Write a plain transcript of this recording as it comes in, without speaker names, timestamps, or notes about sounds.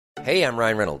Hey, I'm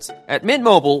Ryan Reynolds. At Mint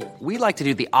Mobile, we like to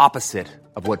do the opposite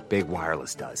of what Big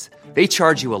Wireless does. They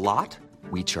charge you a lot,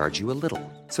 we charge you a little.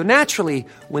 So naturally,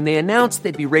 when they announced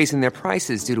they'd be raising their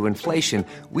prices due to inflation,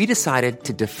 we decided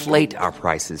to deflate our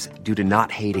prices due to not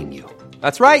hating you.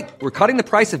 That's right. We're cutting the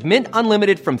price of Mint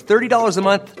Unlimited from $30 a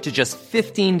month to just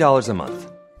 $15 a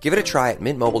month. Give it a try at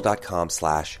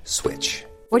mintmobile.com/switch.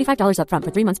 $45 up front for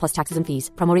 3 months plus taxes and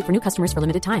fees. Promo rate for new customers for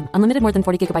limited time. Unlimited more than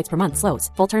 40 gigabytes per month. Slows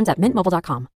full terms at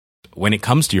mintmobile.com. When it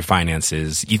comes to your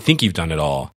finances, you think you've done it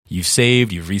all. You've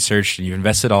saved, you've researched, and you've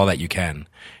invested all that you can.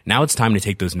 Now it's time to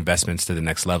take those investments to the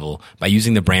next level by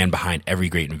using the brand behind every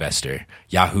great investor,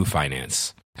 Yahoo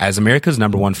Finance. As America's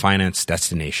 #1 finance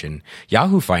destination,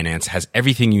 Yahoo Finance has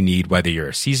everything you need, whether you're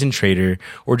a seasoned trader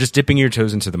or just dipping your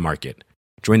toes into the market.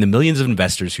 Join the millions of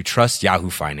investors who trust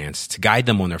Yahoo Finance to guide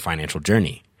them on their financial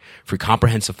journey. For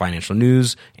comprehensive financial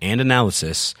news and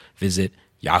analysis, visit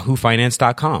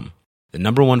yahoofinance.com. The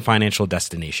 #1 financial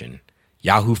destination,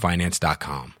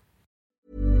 yahoofinance.com.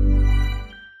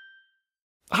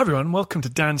 Hi everyone, welcome to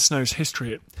Dan Snow's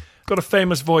History Hit. Got a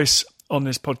famous voice on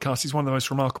this podcast. He's one of the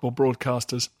most remarkable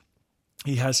broadcasters.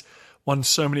 He has won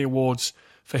so many awards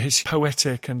for his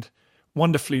poetic and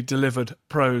wonderfully delivered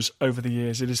prose over the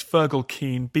years. It is Fergal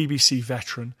Keane, BBC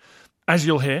veteran. As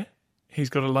you'll hear, he's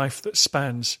got a life that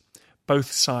spans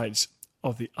both sides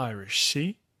of the Irish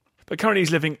Sea. But currently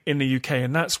he's living in the UK,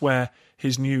 and that's where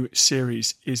his new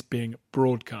series is being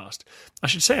broadcast. I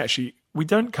should say, actually, we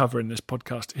don't cover in this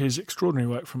podcast his extraordinary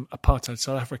work from apartheid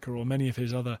South Africa or many of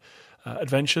his other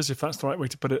adventures, if that's the right way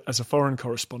to put it, as a foreign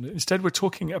correspondent. Instead, we're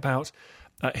talking about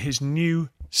his new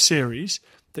series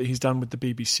that he's done with the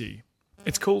BBC.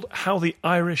 It's called How the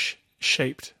Irish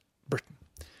Shaped Britain.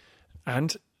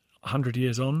 And 100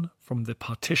 years on from the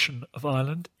partition of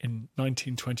Ireland in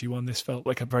 1921, this felt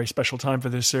like a very special time for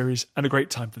this series and a great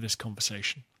time for this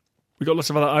conversation. We've got lots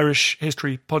of other Irish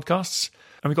history podcasts,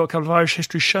 and we've got a couple of Irish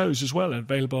history shows as well,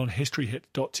 available on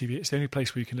historyhit.tv. It's the only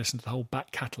place where you can listen to the whole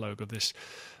back catalogue of this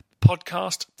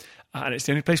podcast, and it's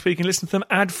the only place where you can listen to them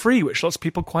ad-free, which lots of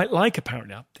people quite like,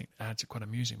 apparently. I think ads are quite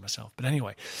amusing myself. But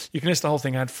anyway, you can listen to the whole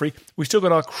thing ad-free. We've still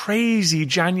got our crazy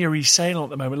January sale at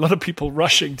the moment. A lot of people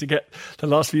rushing to get the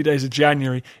last few days of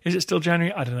January. Is it still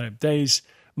January? I don't know. Days,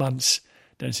 months,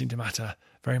 don't seem to matter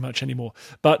very much anymore.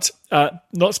 But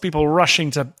lots of people rushing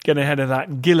to get ahead of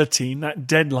that guillotine, that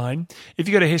deadline. If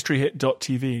you go to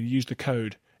historyhit.tv and use the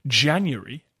code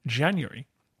January, you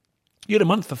get a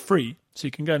month for free. So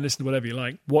you can go and listen to whatever you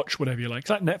like, watch whatever you like. It's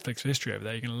like Netflix for history over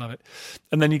there. You're going to love it.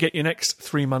 And then you get your next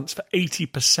 3 months for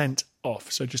 80%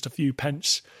 off. So just a few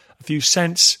pence, a few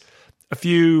cents, a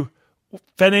few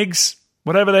pfennigs,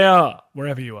 whatever they are,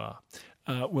 wherever you are.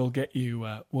 We'll get you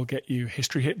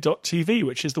historyhit.tv,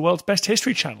 which is the world's best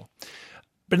history channel.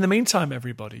 But in the meantime,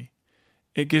 everybody,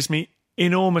 it gives me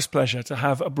enormous pleasure to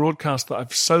have a broadcast that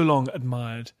I've so long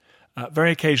admired,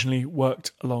 very occasionally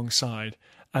worked alongside,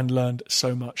 and learned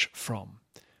so much from.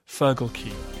 Fergal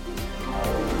Keane.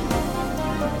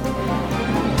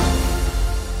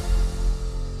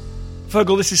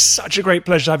 Fergal, this is such a great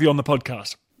pleasure to have you on the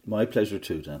podcast. My pleasure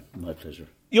too, Dan. My pleasure.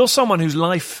 You're someone whose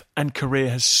life and career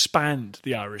has spanned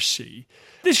the Irish Sea.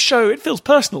 This show, it feels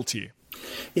personal to you.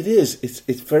 It is.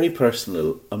 It's very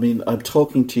personal. I mean, I'm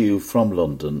talking to you from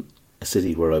London, a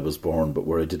city where I was born but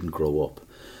where I didn't grow up.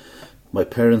 My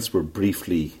parents were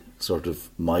briefly sort of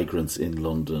migrants in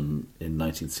London in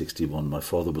 1961. My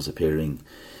father was appearing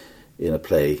in a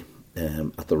play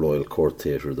at the Royal Court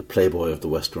Theatre, The Playboy of the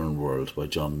Western World by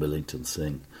John Millington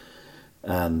Synge.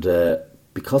 And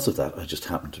because of that, I just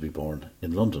happened to be born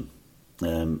in London.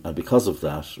 And because of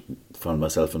that, found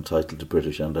myself entitled to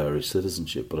British and Irish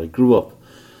citizenship. But I grew up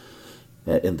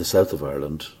in the south of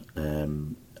Ireland.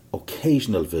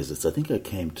 Occasional visits. I think I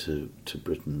came to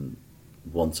Britain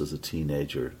once as a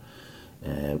teenager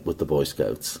with the Boy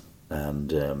Scouts,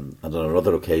 and on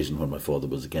another occasion when my father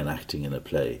was again acting in a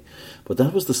play. But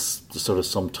that was the sort of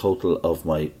sum total of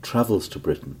my travels to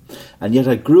Britain. And yet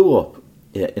I grew up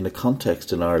in a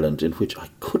context in Ireland in which I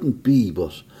couldn't be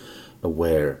but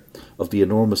aware of the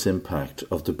enormous impact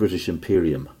of the British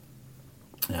Imperium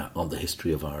on the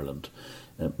history of Ireland.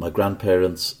 My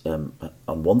grandparents on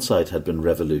one side had been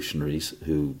revolutionaries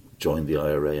who joined the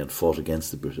IRA and fought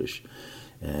against the British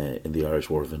in the Irish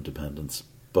War of Independence.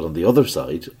 But on the other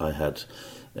side, I had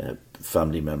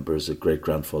family members, a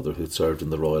great-grandfather who had served in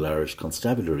the Royal Irish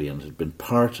Constabulary and had been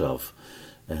part of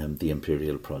the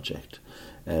Imperial Project.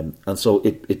 And so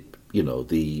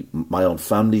my own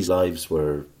family's lives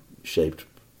were shaped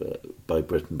by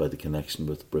Britain, by the connection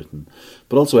with Britain,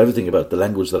 but also everything about the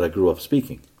language that I grew up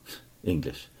speaking,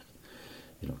 English.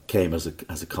 came as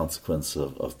a consequence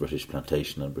of British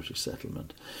plantation and British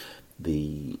settlement.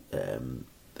 The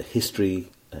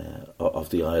history of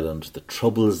the island, the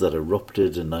troubles that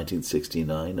erupted in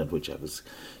 1969, and which I was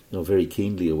very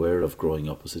keenly aware of growing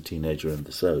up as a teenager in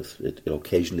the south. It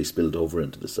occasionally spilled over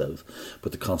into the south,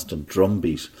 but the constant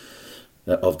drumbeat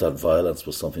of that violence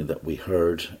was something that we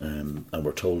heard and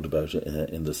were told about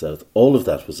in the south. All of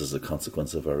that was as a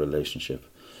consequence of our relationship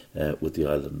with the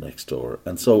island next door.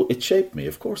 And so it shaped me,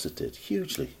 of course it did,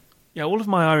 hugely. Yeah, all of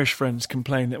my Irish friends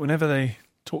complain that whenever they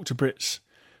talk to Brits,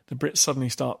 the Brits suddenly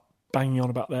start banging on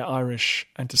about their Irish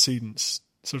antecedents,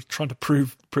 sort of trying to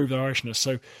prove their Irishness.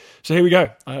 So here we go.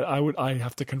 I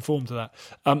have to conform to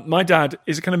that. My dad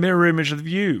is a kind of mirror image of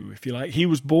you, if you like. He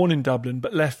was born in Dublin,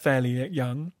 but left fairly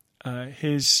young.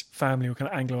 His family were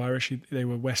kind of Anglo-Irish. They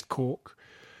were West Cork,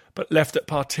 but left at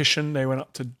partition. They went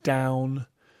up to Down.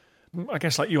 I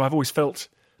guess like you, I've always felt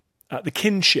the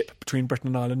kinship between Britain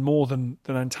and Ireland more than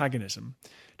antagonism,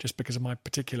 just because of my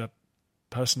particular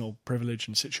personal privilege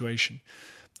and situation.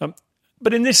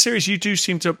 But in this series, you do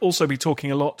seem to also be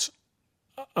talking a lot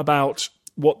about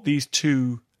what these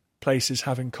two places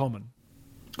have in common.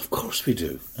 Of course we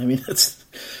do. I mean, it's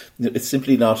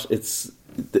simply not. It's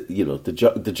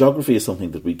the geography is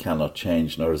something that we cannot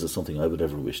change, nor is it something I would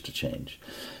ever wish to change.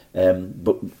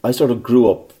 But I sort of grew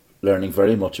up learning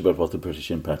very much about what the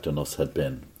British impact on us had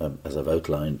been, as I've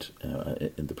outlined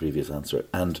in the previous answer.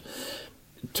 And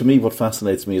to me, what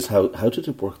fascinates me is how did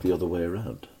it work the other way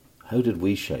around? How did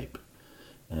we shape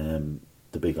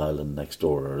the big island next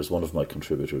door, or as one of my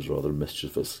contributors rather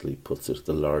mischievously puts it,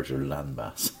 the larger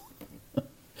landmass?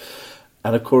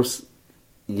 And of course,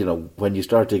 when you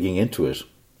start digging into it,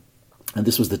 and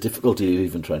this was the difficulty of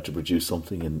even trying to produce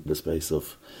something in the space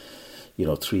of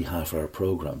 3 half-hour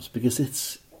programs,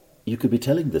 because you could be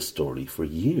telling this story for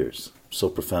years. So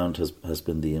profound has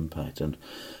been the impact, and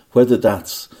whether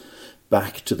that's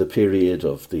back to the period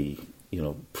of the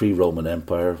pre-Roman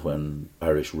Empire, when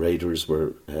Irish raiders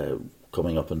were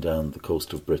coming up and down the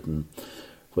coast of Britain,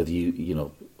 whether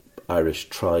Irish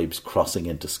tribes crossing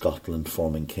into Scotland,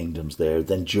 forming kingdoms there,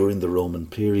 then during the Roman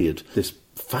period, this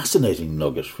fascinating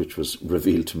nugget which was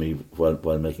revealed to me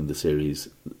while making the series,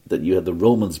 that you had the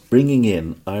Romans bringing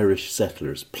in Irish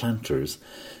settlers, planters,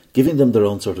 giving them their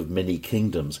own sort of mini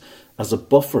kingdoms as a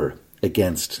buffer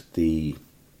against the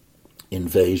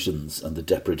invasions and the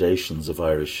depredations of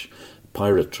Irish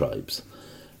pirate tribes.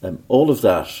 All of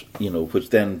that, which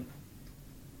then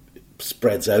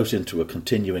spreads out into a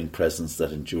continuing presence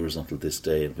that endures until this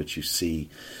day, in which you see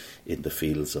in the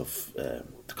fields of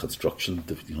the construction,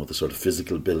 the sort of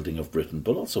physical building of Britain,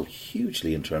 but also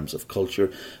hugely in terms of culture,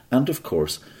 and of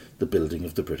course the building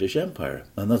of the British Empire.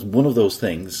 And that's one of those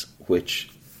things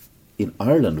which in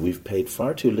Ireland we've paid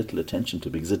far too little attention to,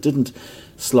 because it didn't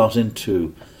slot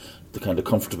into the kind of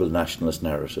comfortable nationalist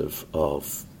narrative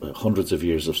of hundreds of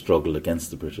years of struggle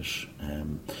against the British,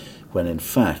 when in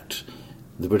fact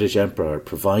the British Empire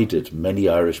provided many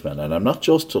Irishmen, and I'm not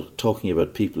just talking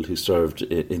about people who served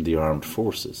in the armed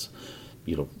forces,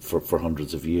 for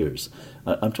hundreds of years.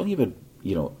 I'm talking about,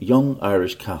 young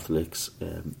Irish Catholics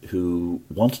who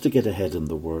wanted to get ahead in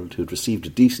the world, who'd received a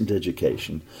decent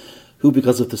education, who,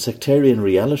 because of the sectarian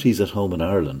realities at home in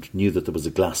Ireland, knew that there was a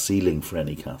glass ceiling for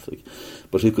any Catholic,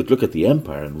 but who could look at the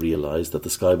empire and realise that the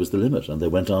sky was the limit, and they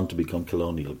went on to become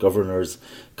colonial governors,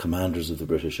 commanders of the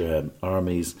British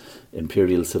armies,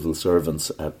 imperial civil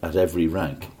servants at every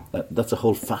rank. That's a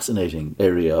whole fascinating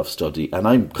area of study, and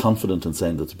I'm confident in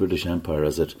saying that the British Empire,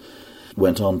 as it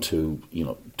went on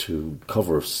to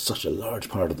cover such a large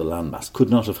part of the landmass, could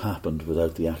not have happened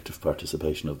without the active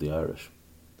participation of the Irish.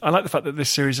 I like the fact that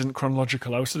this series isn't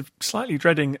chronological. I was sort of slightly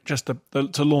dreading just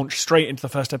to launch straight into the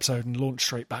first episode and launch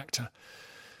straight back to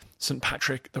St.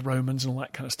 Patrick, the Romans, and all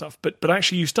that kind of stuff. But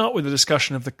actually, you start with a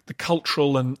discussion of the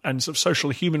cultural and sort of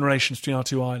social human relations between our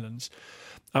two islands.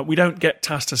 We don't get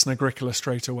Tacitus and Agricola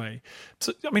straight away.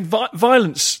 So, I mean,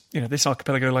 violence, this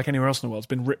archipelago, like anywhere else in the world, has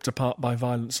been ripped apart by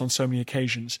violence on so many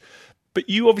occasions. But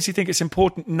you obviously think it's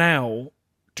important now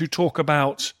to talk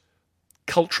about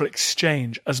cultural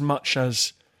exchange as much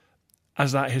as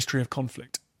that history of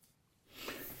conflict.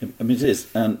 I mean, it is.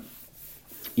 And,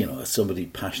 as somebody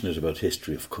passionate about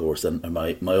history, of course, and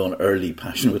my own early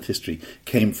passion with history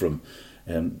came from,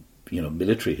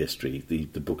 military history.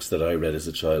 The books that I read as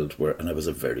a child were, and I was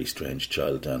a very strange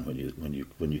child, Dan,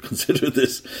 when you consider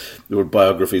this, there were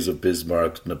biographies of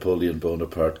Bismarck, Napoleon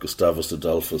Bonaparte, Gustavus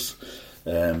Adolphus,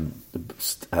 and,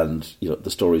 the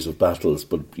stories of battles.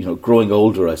 But, growing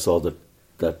older, I saw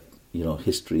that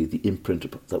history, the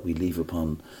imprint that we leave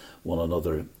upon one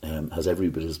another, has every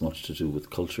bit as much to do with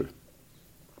culture.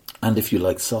 and, if you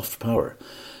like, soft power.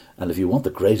 And if you want the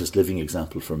greatest living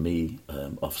example for me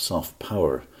of soft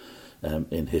power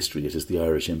in history, it is the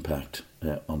Irish impact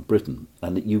on Britain.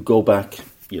 And you go back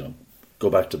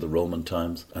to the Roman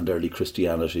times and early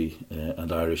Christianity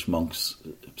and Irish monks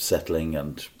settling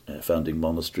and founding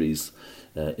monasteries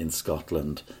in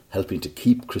Scotland, helping to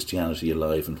keep Christianity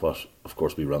alive in what, of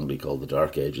course, we wrongly call the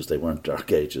Dark Ages. They weren't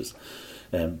Dark Ages.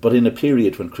 But in a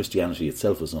period when Christianity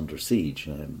itself was under siege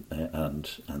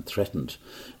and threatened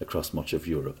across much of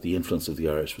Europe, the influence of the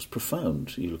Irish was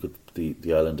profound. You look at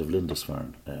the island of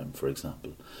Lindisfarne, for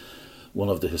example. One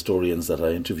of the historians that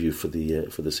I interviewed for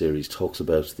the series talks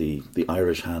about the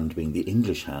Irish hand being the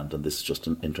English hand, and this is just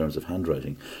in terms of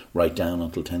handwriting, right down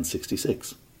until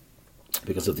 1066,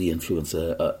 because of the influence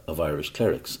of Irish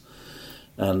clerics.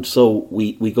 And so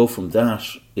we go from that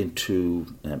into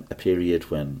a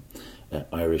period when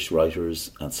Irish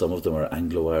writers, and some of them are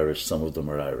Anglo-Irish, some of them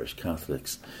are Irish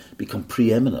Catholics, become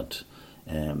preeminent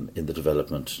in the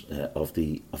development of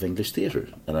English theatre.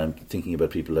 And I'm thinking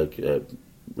about people like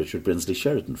Richard Brinsley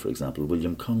Sheridan, for example,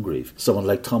 William Congreve, someone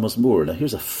like Thomas Moore. Now,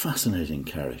 here's a fascinating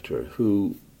character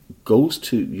who goes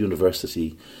to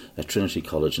university at Trinity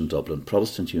College in Dublin,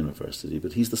 Protestant university,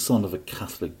 but he's the son of a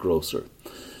Catholic grocer.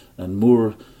 And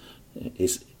Moore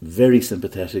is very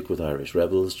sympathetic with Irish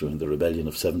rebels during the rebellion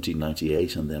of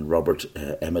 1798 and then Robert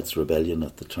Emmet's rebellion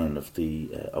at the turn of the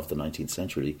 19th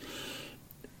century.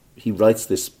 He writes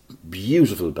this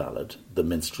beautiful ballad, The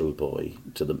Minstrel Boy.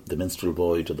 To the minstrel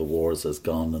boy, to the wars has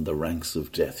gone, and the ranks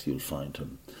of death you'll find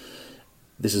him.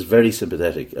 This is very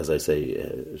sympathetic, as I say,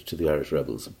 to the Irish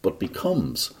rebels, but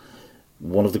becomes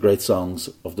one of the great songs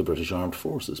of the British Armed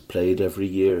Forces, played every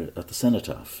year at the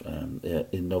Cenotaph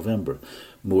in November.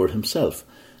 Moore himself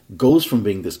goes from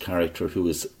being this character who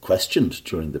is questioned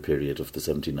during the period of the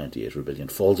 1798 rebellion,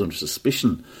 falls under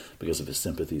suspicion because of his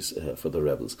sympathies for the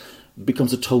rebels,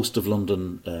 becomes a toast of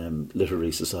London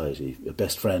literary society, a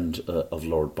best friend of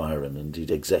Lord Byron,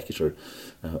 indeed executor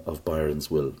of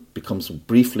Byron's will, becomes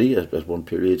briefly, at one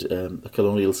period, a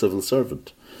colonial civil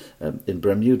servant in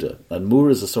Bermuda. And Moore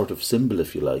is a sort of symbol,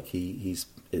 if you like. He's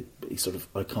sort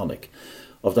of iconic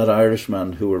of that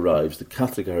Irishman who arrives, the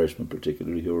Catholic Irishman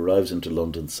particularly, who arrives into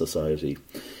London society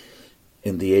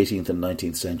in the 18th and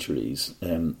 19th centuries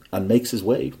and makes his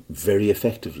way very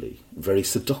effectively, very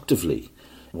seductively,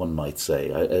 one might say.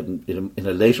 In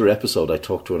a later episode, I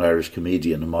talked to an Irish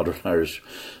comedian, a modern Irish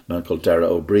man called Dara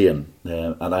O'Brien,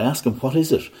 and I asked him, what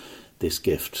is it, this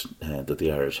gift that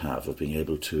the Irish have of being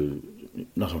able to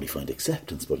not only find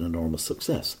acceptance but enormous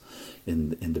success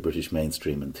in the British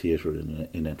mainstream in theatre and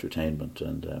in entertainment.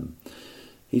 And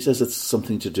he says it's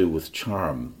something to do with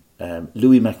charm.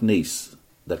 Louis MacNeice,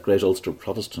 that great Ulster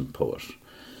Protestant poet,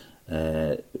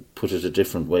 put it a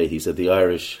different way. He said the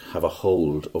Irish have a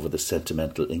hold over the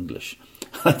sentimental English.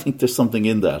 I think there's something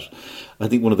in that. I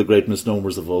think one of the great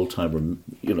misnomers of all time,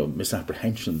 or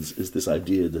misapprehensions, is this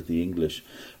idea that the English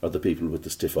are the people with the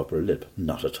stiff upper lip.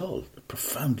 Not at all. They're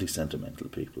profoundly sentimental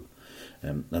people.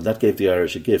 And that gave the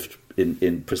Irish a gift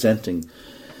in presenting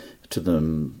to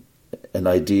them an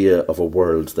idea of a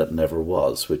world that never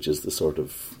was, which is the sort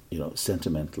of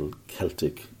sentimental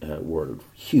Celtic world,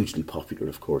 hugely popular,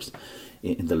 of course,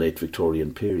 in the late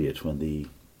Victorian period when the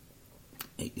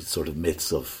sort of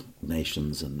myths of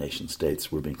nations and nation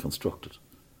states were being constructed.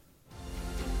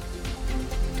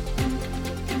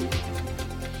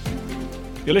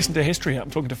 You're listening to History.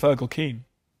 I'm talking to Fergal Keane.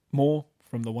 More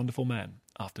from the wonderful man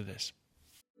after this.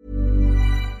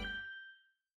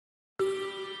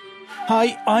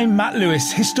 Hi, I'm Matt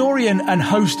Lewis, historian and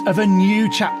host of a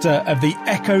new chapter of the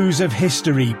Echoes of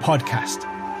History podcast.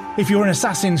 If you're an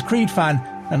Assassin's Creed fan,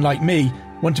 and like me,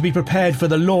 want to be prepared for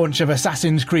the launch of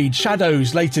Assassin's Creed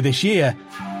Shadows later this year,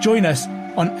 join us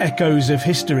on Echoes of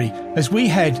History as we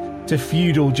head to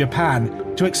feudal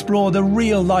Japan to explore the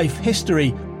real-life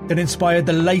history that inspired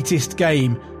the latest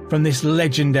game from this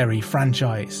legendary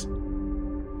franchise.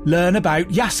 Learn about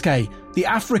Yasuke, the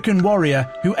African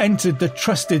warrior who entered the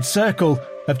trusted circle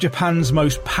of Japan's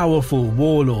most powerful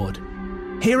warlord.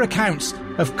 Hear accounts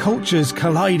of cultures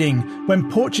colliding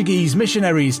when Portuguese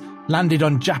missionaries landed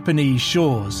on Japanese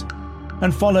shores,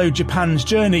 and follow Japan's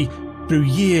journey through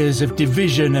years of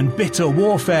division and bitter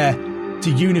warfare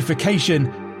to unification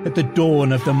at the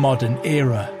dawn of the modern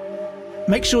era.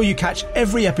 Make sure you catch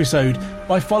every episode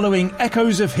by following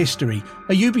Echoes of History,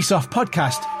 a Ubisoft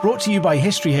podcast brought to you by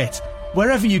History Hit,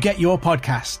 wherever you get your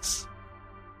podcasts.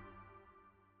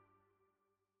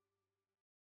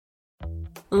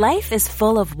 Life is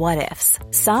full of what-ifs.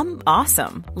 Some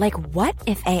awesome, like what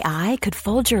if AI could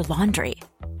fold your laundry?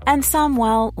 And some,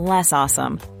 well, less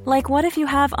awesome, like what if you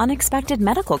have unexpected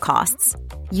medical costs?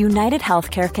 United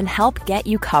Healthcare can help get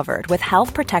you covered with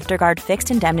Health Protector Guard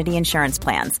fixed indemnity insurance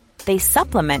plans. They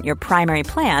supplement your primary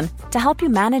plan to help you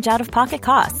manage out-of-pocket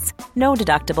costs. No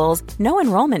deductibles, no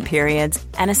enrollment periods,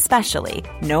 and especially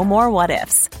no more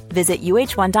what-ifs. Visit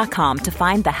uh1.com to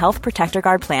find the Health Protector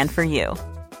Guard plan for you.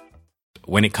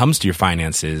 When it comes to your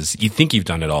finances, you think you've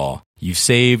done it all. You've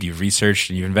saved, you've researched,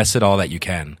 and you've invested all that you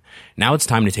can. Now it's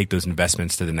time to take those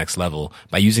investments to the next level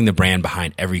by using the brand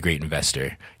behind every great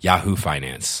investor, Yahoo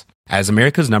Finance. As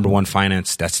America's #1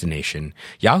 finance destination,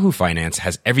 Yahoo Finance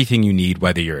has everything you need,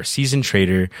 whether you're a seasoned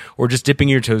trader or just dipping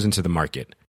your toes into the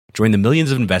market. Join the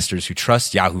millions of investors who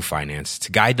trust Yahoo Finance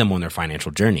to guide them on their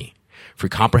financial journey. For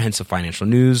comprehensive financial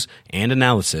news and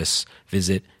analysis,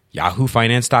 visit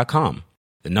yahoofinance.com,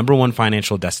 the #1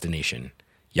 financial destination,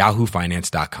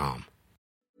 yahoofinance.com.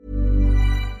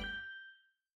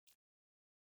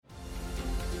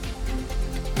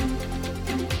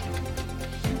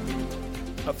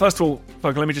 First of all,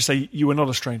 Fergal, let me just say you were not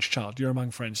a strange child. You're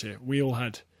among friends here. We all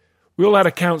had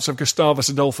accounts of Gustavus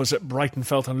Adolphus at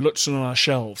Breitenfeld and Lutzen on our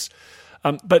shelves.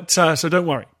 So don't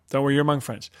worry. Don't worry, you're among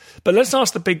friends. But let's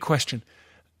ask the big question.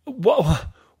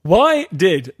 Why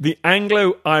did the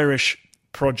Anglo-Irish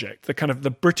project,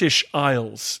 the British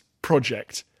Isles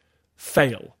project,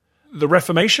 fail? The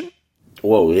Reformation?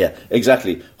 Whoa, yeah,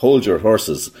 exactly. Hold your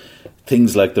horses.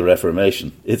 Things like the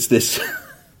Reformation. It's this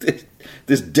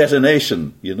this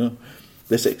detonation,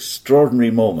 this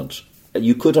extraordinary moment.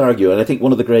 You could argue, and I think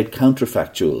one of the great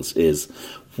counterfactuals is,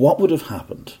 what would have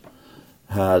happened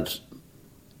had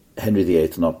Henry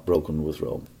VIII not broken with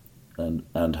Rome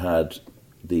and had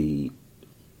the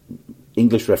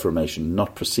English Reformation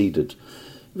not proceeded?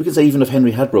 We can say even if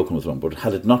Henry had broken with Rome, but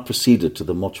had it not proceeded to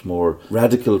the much more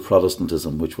radical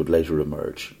Protestantism which would later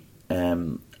emerge,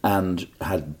 and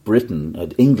had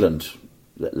England,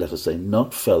 let us say,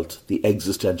 not felt the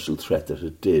existential threat that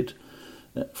it did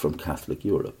from Catholic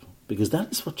Europe, because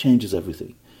that is what changes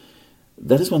everything.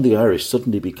 That is when the Irish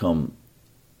suddenly become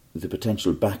the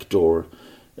potential backdoor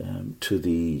to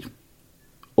the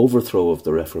overthrow of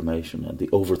the Reformation and the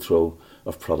overthrow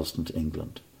of Protestant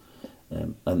England.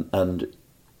 And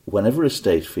whenever a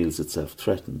state feels itself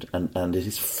threatened, and it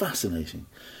is fascinating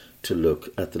to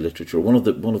look at the literature. One of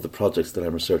the projects that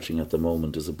I'm researching at the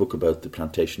moment is a book about the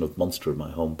plantation of Munster,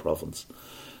 my home province,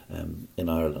 in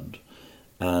Ireland,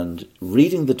 and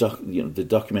reading the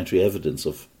documentary evidence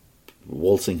of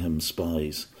Walsingham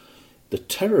spies, the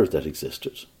terror that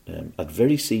existed at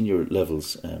very senior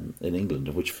levels in England,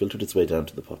 and which filtered its way down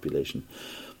to the population,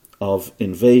 of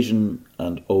invasion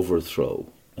and overthrow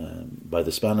by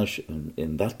the Spanish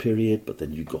in that period. But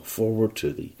then you go forward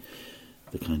to the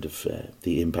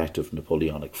impact of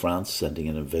Napoleonic France sending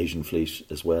an invasion fleet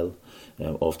as well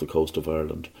off the coast of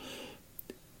Ireland.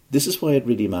 This is why it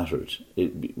really mattered.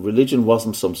 Religion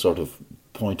wasn't some sort of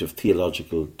point of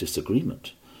theological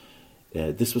disagreement.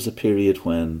 This was a period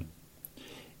when,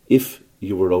 if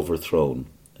you were overthrown,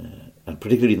 and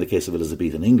particularly in the case of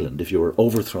Elizabethan England, if you were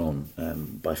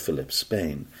overthrown by Philip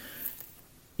Spain,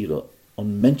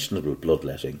 unmentionable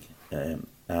bloodletting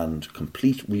and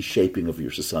complete reshaping of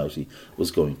your society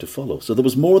was going to follow. So there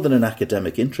was more than an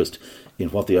academic interest in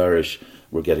what the Irish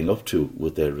were getting up to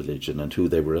with their religion and who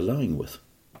they were allying with.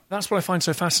 That's what I find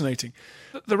so fascinating.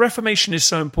 The Reformation is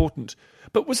so important.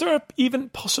 But was there even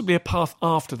possibly a path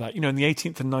after that, in the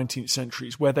 18th and 19th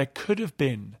centuries, where there could have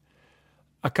been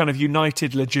a kind of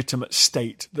united, legitimate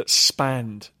state that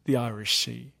spanned the Irish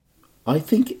Sea? I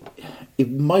think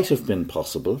it might have been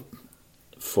possible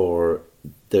for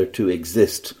there to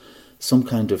exist some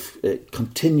kind of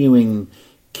continuing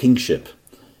kingship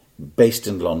based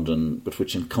in London, but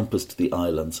which encompassed the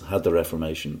islands, had the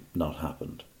Reformation not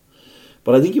happened.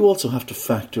 But I think you also have to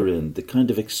factor in the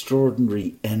kind of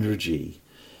extraordinary energy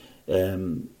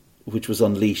which was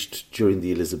unleashed during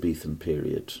the Elizabethan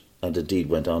period, and indeed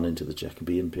went on into the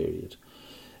Jacobean period.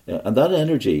 And that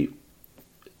energy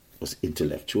was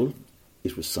intellectual,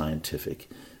 it was scientific,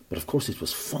 but of course it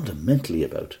was fundamentally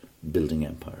about building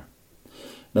empire.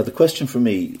 Now the question for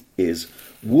me is,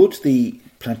 would the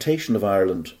plantation of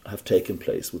Ireland have taken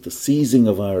place, would the seizing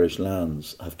of Irish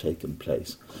lands have taken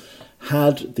place,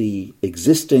 had the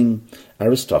existing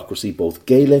aristocracy, both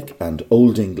Gaelic and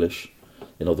Old English,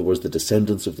 in other words, the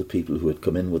descendants of the people who had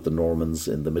come in with the Normans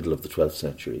in the middle of the 12th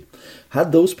century,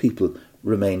 had those people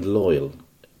remained loyal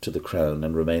to the crown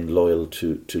and remained loyal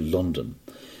to London,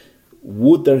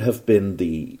 would there have been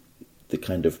the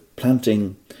kind of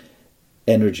planting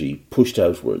energy pushed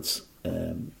outwards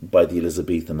by the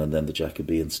Elizabethan and then the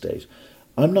Jacobean state?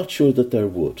 I'm not sure that there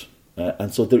would.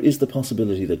 And so there is the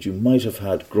possibility that you might have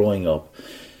had, growing up,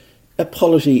 a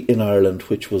polity in Ireland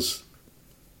which was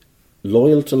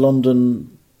loyal to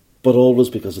London, but always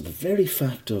because of the very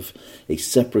fact of a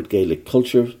separate Gaelic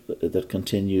culture that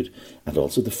continued, and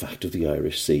also the fact of the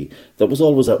Irish Sea that was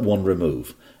always at one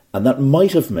remove. And that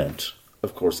might have meant,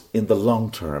 of course, in the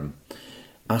long term,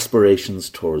 aspirations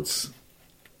towards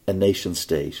a nation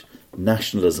state,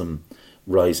 nationalism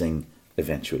rising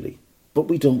eventually. But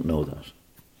we don't know that.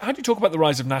 How do you talk about the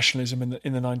rise of nationalism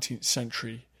in the 19th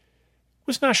century?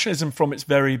 Was nationalism from its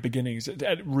very beginnings,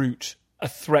 at root, a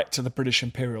threat to the British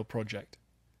imperial project?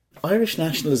 Irish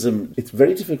nationalism, it's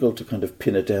very difficult to kind of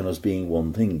pin it down as being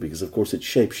one thing because, of course, it's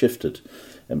shape-shifted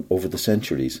over the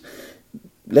centuries.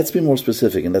 Let's be more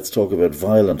specific and let's talk about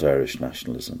violent Irish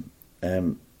nationalism.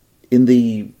 In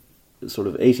the sort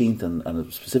of 18th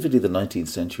and specifically the 19th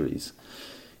centuries,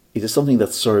 it is something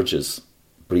that surges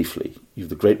briefly. You have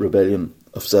the Great Rebellion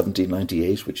of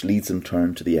 1798, which leads in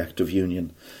turn to the Act of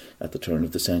Union at the turn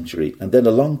of the century, and then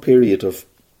a long period of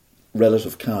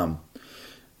relative calm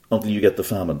until you get the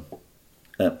famine.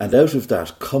 And out of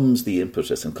that comes the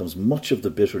impetus and comes much of the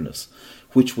bitterness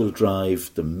which will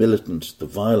drive the militant, the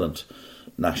violent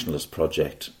nationalist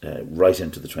project right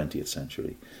into the 20th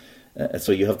century.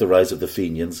 So you have the rise of the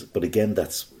Fenians, but again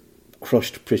that's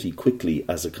crushed pretty quickly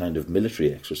as a kind of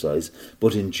military exercise,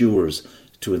 but endures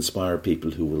to inspire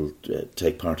people who will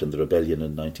take part in the rebellion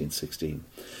in 1916.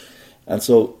 And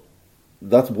so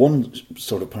that's one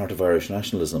sort of part of Irish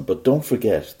nationalism, but don't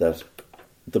forget that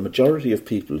the majority of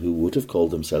people who would have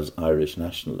called themselves Irish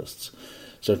nationalists,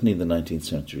 certainly in the 19th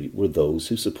century, were those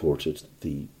who supported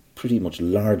the pretty much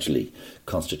largely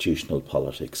constitutional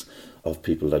politics of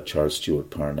people like Charles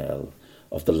Stewart Parnell,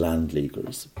 of the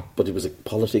Landleaguers. But it was a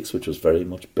politics which was very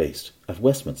much based at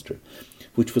Westminster,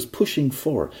 which was pushing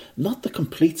for not the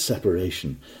complete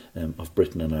separation of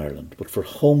Britain and Ireland, but for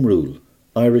home rule,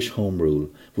 Irish home rule,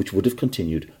 which would have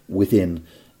continued within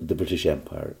the British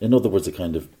Empire. In other words, a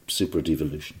kind of super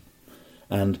devolution.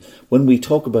 And when we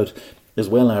talk about, as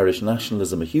well, Irish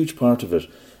nationalism, a huge part of it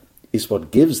is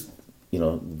what gives,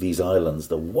 these islands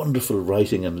the wonderful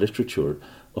writing and literature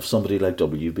of somebody like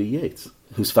W.B. Yeats,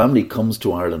 whose family comes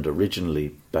to Ireland originally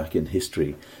back in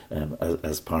history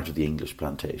as part of the English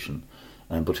plantation,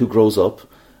 but who grows up,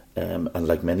 and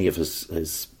like many of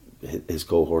his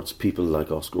cohorts, people like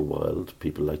Oscar Wilde,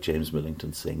 people like James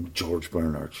Millington Synge, George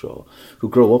Bernard Shaw, who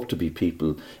grow up to be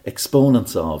people,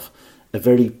 exponents of a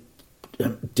very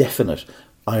definite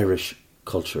Irish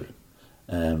culture,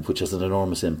 which has an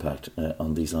enormous impact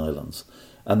on these islands.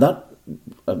 And that,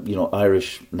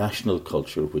 Irish national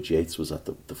culture, which Yeats was at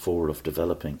the fore of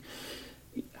developing,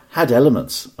 had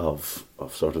elements of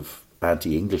sort of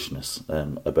anti-Englishness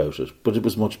about it, but it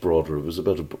was much broader. It was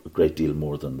about a great deal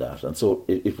more than that. And so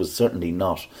it was certainly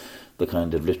not the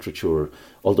kind of literature,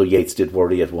 although Yeats did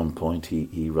worry at one point,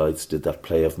 he writes, did that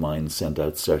play of mine send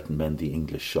out certain men the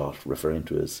English shot, referring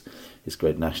to his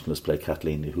great nationalist play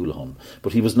Kathleen Ni Houlihan.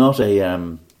 But he was not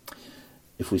a,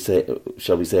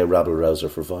 shall we say, a rabble-rouser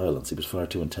for violence. He was far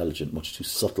too intelligent, much too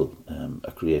subtle,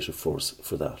 a creative force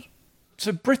for that.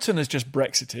 So Britain has just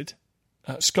Brexited.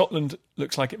 Scotland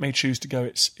looks like it may choose to go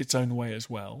its own way as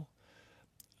well.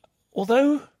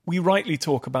 Although we rightly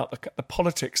talk about the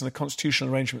politics and the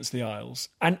constitutional arrangements of the Isles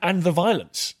and the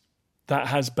violence that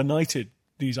has benighted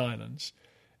these islands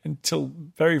until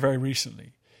very, very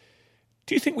recently,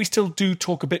 do you think we still do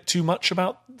talk a bit too much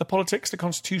about the politics, the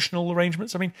constitutional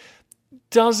arrangements? I mean,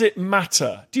 does it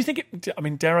matter? Do you think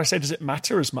dare I say, does it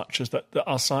matter as much as that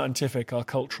our scientific, our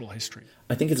cultural history?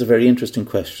 I think it's a very interesting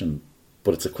question,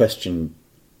 but it's a question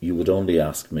you would only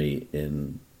ask me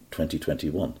in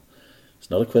 2021. It's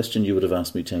not a question you would have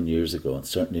asked me 10 years ago, and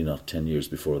certainly not 10 years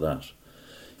before that.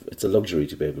 It's a luxury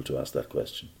to be able to ask that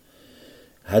question.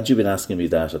 Had you been asking me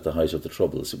that at the height of the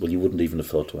Troubles, well, you wouldn't even have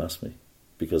thought to ask me,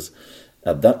 because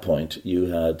at that point you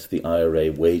had the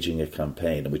IRA waging a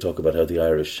campaign, and we talk about how the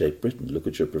Irish shaped Britain. Look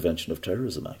at your Prevention of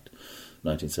Terrorism Act,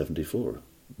 1974.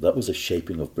 That was a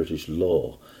shaping of British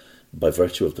law by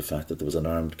virtue of the fact that there was an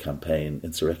armed campaign,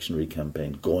 insurrectionary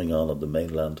campaign, going on the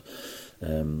mainland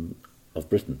of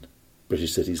Britain.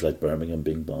 British cities like Birmingham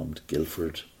being bombed,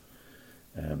 Guildford,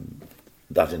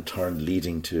 that in turn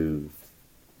leading to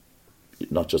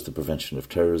not just the Prevention of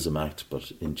Terrorism Act,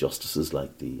 but injustices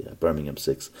like the Birmingham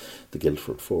 6, the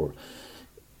Guildford 4.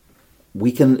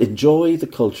 We can enjoy the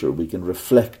culture, we can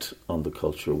reflect on the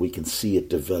culture, we can see it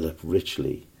develop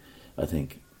richly, I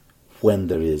think, when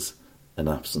there is an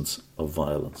absence of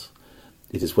violence.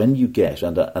 It is when you get,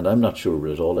 and I'm not sure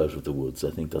we're at all out of the woods,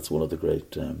 I think that's one of the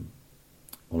great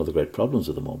one of the great problems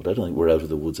at the moment. I don't think we're out of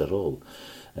the woods at all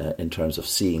in terms of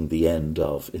seeing the end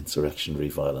of insurrectionary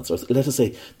violence, or let us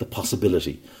say the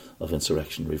possibility of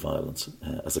insurrectionary violence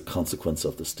as a consequence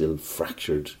of the still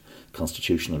fractured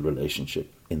constitutional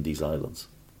relationship in these islands.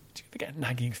 Do you get a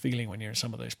nagging feeling when you're in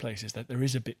some of those places that there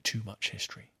is a bit too much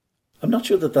history? I'm not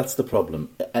sure that that's the problem.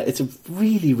 It's a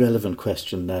really relevant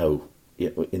question now,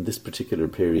 in this particular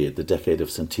period, the decade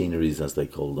of centenaries, as they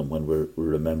call them, when we're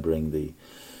remembering the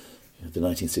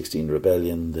 1916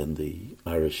 rebellion, then the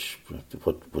Irish,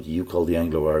 what you call the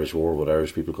Anglo-Irish War, what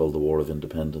Irish people call the War of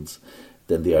Independence,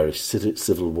 then the Irish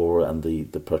Civil War and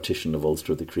the partition of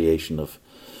Ulster, the creation of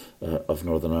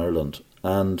Northern Ireland.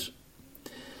 And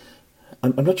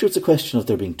I'm not sure it's a question of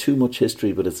there being too much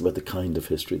history, but it's about the kind of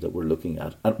history that we're looking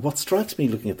at. And what strikes me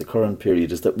looking at the current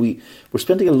period is that we're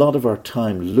spending a lot of our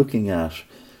time looking at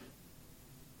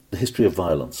the history of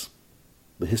violence,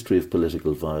 the history of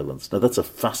political violence. Now, that's a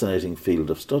fascinating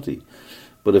field of study.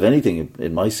 But if anything,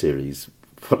 in my series,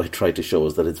 what I try to show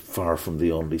is that it's far from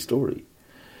the only story.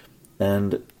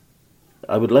 And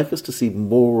I would like us to see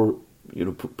more,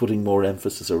 putting more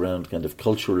emphasis around kind of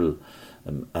cultural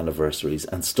anniversaries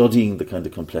and studying the kind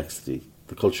of complexity,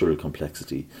 the cultural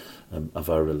complexity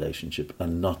of our relationship,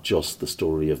 and not just the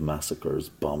story of massacres,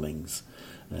 bombings,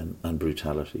 and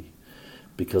brutality.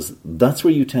 Because that's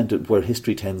where where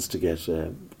history tends to get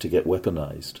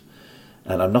weaponized.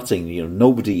 And I'm not saying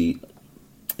nobody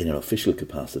in an official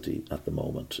capacity at the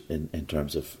moment, in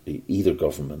terms of either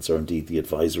governments or indeed the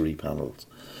advisory panels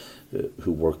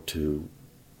who work to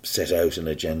set out an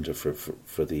agenda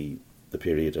for the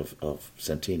period of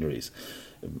centenaries,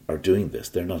 are doing this.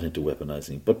 They're not into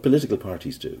weaponizing, but political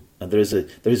parties do. And there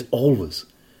is always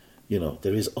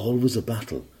a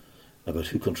battle about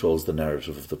who controls the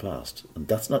narrative of the past. And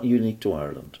that's not unique to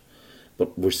Ireland.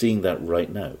 But we're seeing that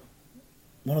right now.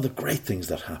 One of the great things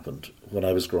that happened when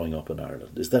I was growing up in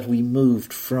Ireland is that we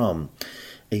moved from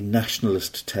a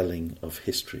nationalist telling of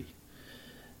history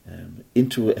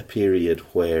into a period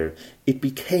where it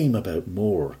became about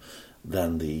more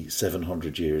than the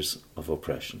 700 years of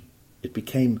oppression. It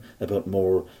became about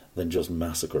more than just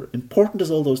massacre, important as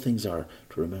all those things are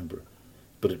to remember.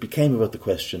 But it became about the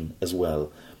question as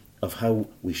well of how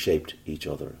we shaped each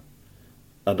other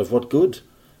and of what good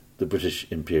the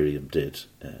British Imperium did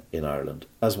in Ireland,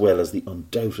 as well as the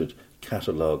undoubted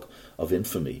catalogue of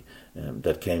infamy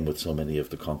that came with so many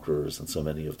of the conquerors and so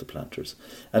many of the planters.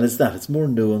 And it's more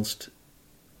nuanced,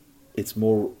 it's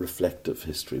more reflective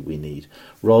history we need,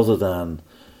 rather than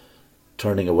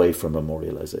turning away from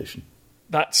memorialisation.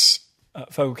 That's,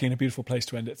 Feargal Keane, a beautiful place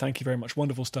to end it. Thank you very much.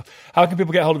 Wonderful stuff. How can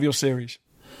people get hold of your series?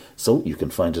 So you can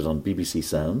find it on BBC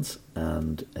Sounds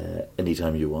and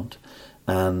anytime you want.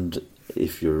 And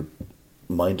if you're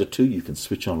minded to, you can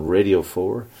switch on Radio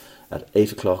 4 at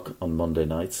 8 o'clock on Monday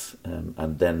nights,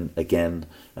 and then again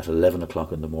at 11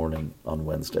 o'clock in the morning on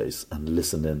Wednesdays, and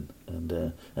listen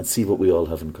in and see what we all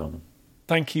have in common.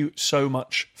 Thank you so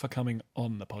much for coming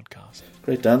on the podcast.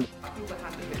 Great, Dan.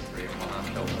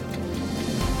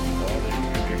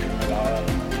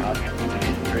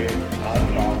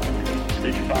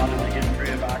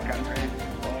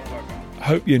 I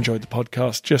hope you enjoyed the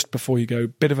podcast. Just before you go,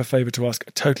 bit of a favour to ask.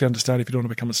 I totally understand if you don't want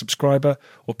to become a subscriber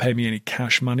or pay me any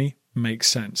cash money. Makes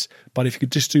sense. But if you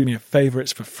could just do me a favour,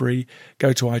 it's for free.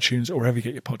 Go to iTunes or wherever you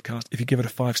get your podcast. If you give it a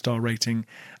 5-star rating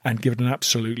and give it an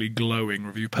absolutely glowing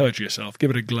review, purge yourself, give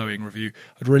it a glowing review,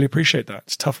 I'd really appreciate that.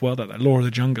 It's tough world out there, law of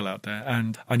the jungle out there,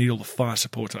 and I need all the fire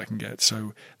support I can get.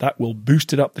 So that will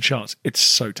boost it up the charts. It's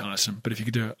so tiresome. But if you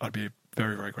could do it, I'd be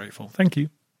very, very grateful. Thank you.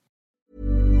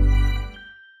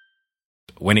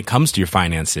 When it comes to your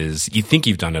finances, you think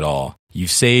you've done it all. You've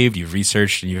saved, you've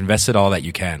researched, and you've invested all that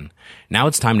you can. Now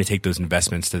it's time to take those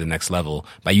investments to the next level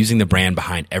by using the brand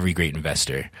behind every great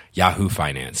investor, Yahoo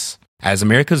Finance. As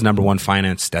America's #1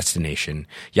 finance destination,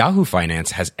 Yahoo Finance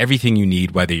has everything you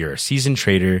need, whether you're a seasoned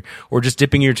trader or just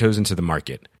dipping your toes into the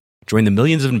market. Join the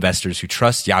millions of investors who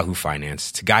trust Yahoo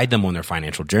Finance to guide them on their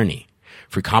financial journey.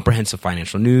 For comprehensive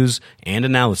financial news and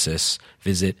analysis,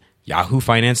 visit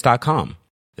yahoofinance.com.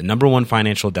 The #1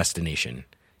 financial destination,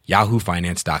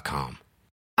 yahoofinance.com.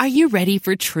 Are you ready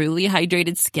for truly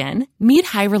hydrated skin? Meet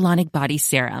Hyaluronic Body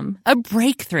Serum, a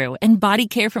breakthrough in body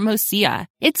care from Osea.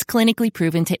 It's clinically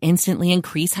proven to instantly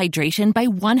increase hydration by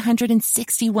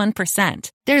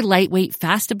 161%. Their lightweight,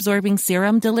 fast-absorbing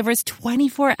serum delivers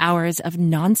 24 hours of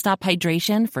nonstop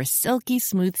hydration for silky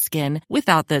smooth skin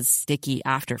without the sticky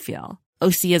afterfeel.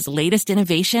 Osea's latest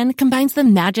innovation combines the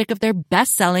magic of their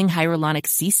best-selling Hyaluronic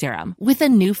Sea Serum with a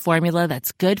new formula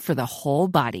that's good for the whole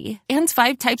body and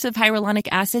 5 types of hyaluronic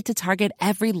acid to target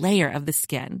every layer of the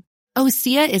skin.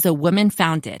 Osea is a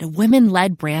women-founded,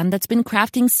 women-led brand that's been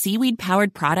crafting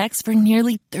seaweed-powered products for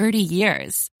nearly 30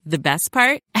 years. The best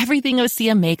part? Everything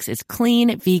Osea makes is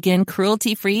clean, vegan,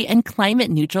 cruelty-free, and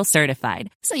climate-neutral certified,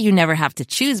 so you never have to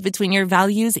choose between your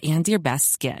values and your best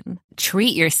skin.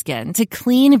 Treat your skin to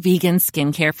clean, vegan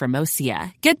skincare from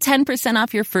Osea. Get 10%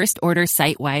 off your first order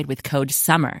site-wide with code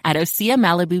SUMMER at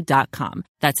OseaMalibu.com.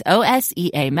 That's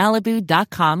OSEA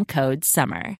Malibu.com, code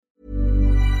SUMMER.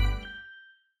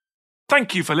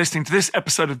 Thank you for listening to this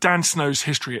episode of Dan Snow's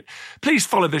History Hit. Please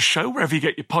follow this show wherever you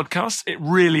get your podcasts. It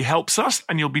really helps us,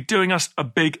 and you'll be doing us a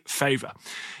big favour.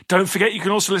 Don't forget, you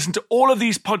can also listen to all of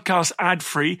these podcasts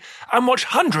ad-free and watch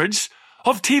hundreds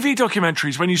of TV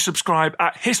documentaries when you subscribe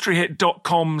at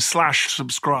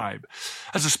historyhit.com/subscribe.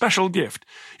 As a special gift,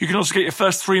 you can also get your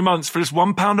first 3 months for just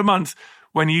 £1 a month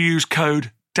when you use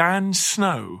code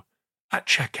DANSNOW at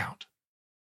checkout.